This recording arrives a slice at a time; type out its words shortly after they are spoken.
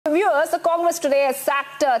Viewers, the Congress today has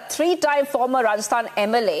sacked three-time former Rajasthan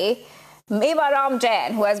MLA Mewaram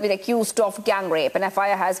Jain, who has been accused of gang rape. An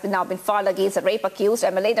FIR has now been filed against the rape-accused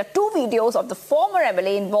MLA. The two videos of the former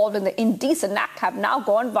MLA involved in the indecent act have now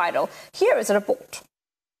gone viral. Here is a report.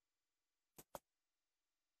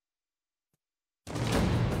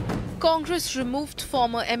 Congress removed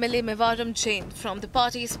former MLA Mewaram Jain from the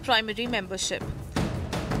party's primary membership.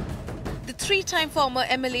 The three-time former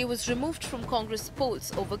MLA was removed from Congress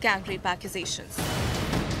polls over gang rape accusations.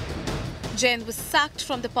 Jain was sacked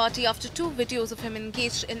from the party after two videos of him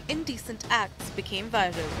engaged in indecent acts became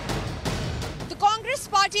viral. The Congress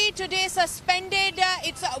party today suspended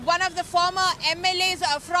one of the former MLAs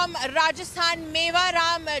from Rajasthan,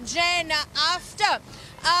 Mewaram Jain, after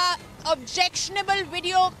objectionable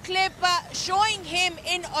video clip showing him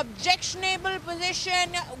in objectionable position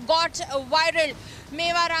got viral.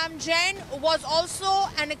 Mewaram Jain was also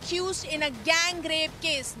an accused in a gang rape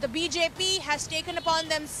case. The BJP has taken upon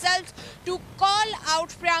themselves to call out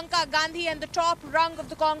Priyanka Gandhi and the top rung of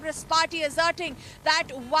the Congress party, asserting that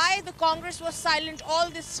why the Congress was silent all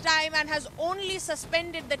this time and has only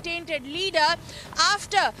suspended the tainted leader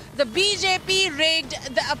after the BJP raised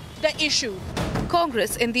the issue.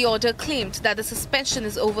 Congress in the order claimed that the suspension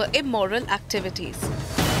is over immoral activities.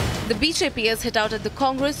 The BJP has hit out at the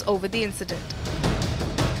Congress over the incident.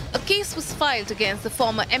 A case was filed against the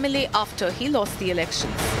former MLA after he lost the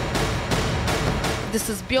elections. This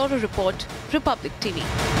is Bureau Report, Republic TV.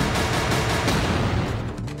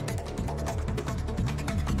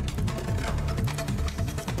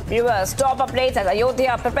 Viewers, top updates as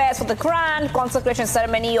Ayodhya prepares for the grand consecration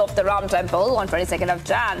ceremony of the Ram Temple on 22nd of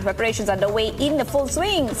Jan. Preparations underway in full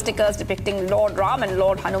swing. Stickers depicting Lord Ram and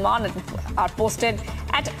Lord Hanuman are posted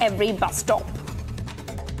at every bus stop.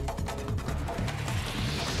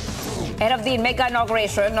 Ahead of the mega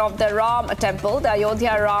inauguration of the Ram Temple, the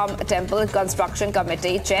Ayodhya Ram Temple Construction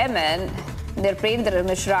Committee Chairman Nirpendra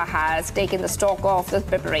Mishra has taken the stock of the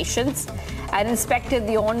preparations and inspected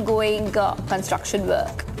the ongoing construction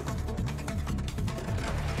work.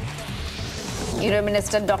 Union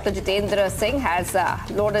Minister Dr. Jitendra Singh has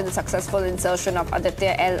lauded the successful insertion of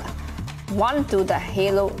Aditya L1 to the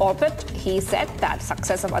Halo orbit. He said that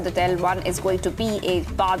success of Aditya L1 is going to be a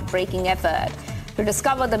path-breaking effort to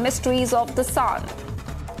discover the mysteries of the sun.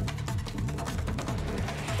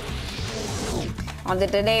 On the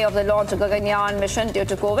delay of the launch of Gaganyaan mission due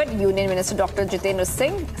to COVID, Union Minister Dr. Jitendra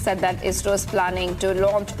Singh said that ISRO is planning to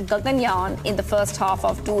launch Gaganyaan in the first half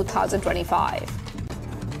of 2025.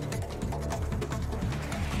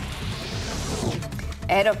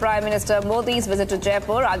 Ahead of Prime Minister Modi's visit to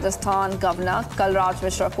Jaipur, Rajasthan Governor Kalraj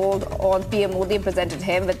Mishra called on PM Modi and presented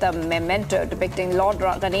him with a memento depicting Lord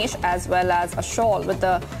Ganesh as well as a shawl with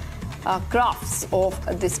the crafts of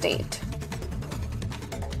the state.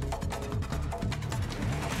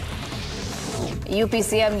 UP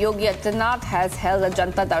CM Yogi Adityanath has held a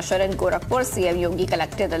Janta Darshan in Gorakhpur. CM Yogi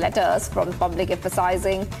collected the letters from the public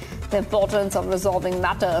emphasizing the importance of resolving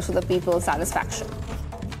matters to the people's satisfaction.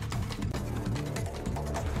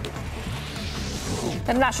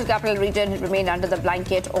 The National Capital Region remained under the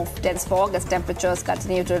blanket of dense fog as temperatures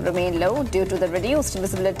continue to remain low due to the reduced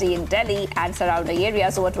visibility in Delhi and surrounding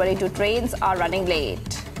areas. Over 22 trains are running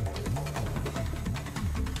late.